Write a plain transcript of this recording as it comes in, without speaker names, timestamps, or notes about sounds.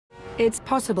It's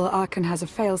possible Arcann has a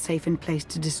failsafe in place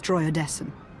to destroy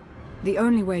Odessen. The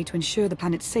only way to ensure the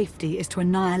planet's safety is to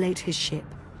annihilate his ship.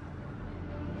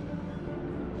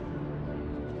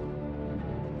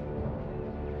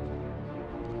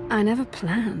 I never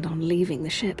planned on leaving the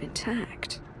ship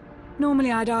intact.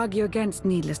 Normally I'd argue against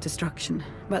needless destruction,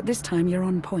 but this time you're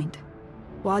on point.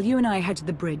 While you and I head to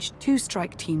the bridge, 2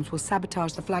 strike teams will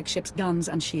sabotage the flagship's guns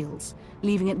and shields,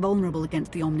 leaving it vulnerable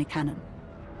against the Omni cannon.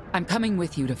 I'm coming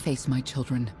with you to face my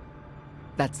children.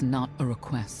 That's not a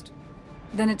request.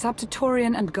 Then it's up to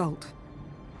Torian and Gault.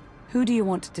 Who do you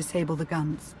want to disable the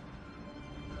guns?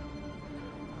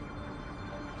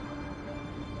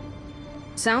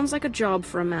 Sounds like a job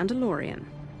for a Mandalorian.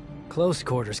 Close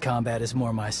quarters combat is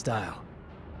more my style,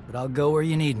 but I'll go where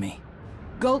you need me.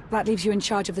 Gault, that leaves you in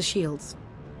charge of the shields.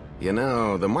 You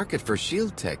know, the market for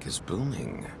shield tech is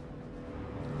booming.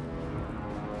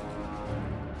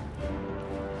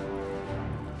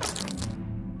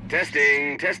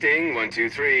 Testing, 1, 2,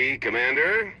 3,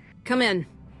 Commander. Come in.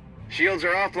 Shields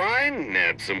are offline,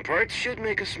 nab some parts, should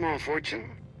make a small fortune.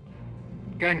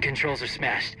 Gun controls are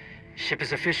smashed. Ship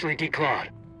is officially declawed.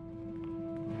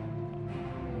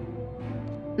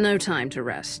 No time to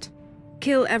rest.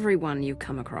 Kill everyone you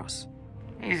come across.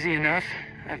 Easy enough.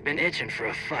 I've been itching for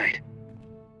a fight.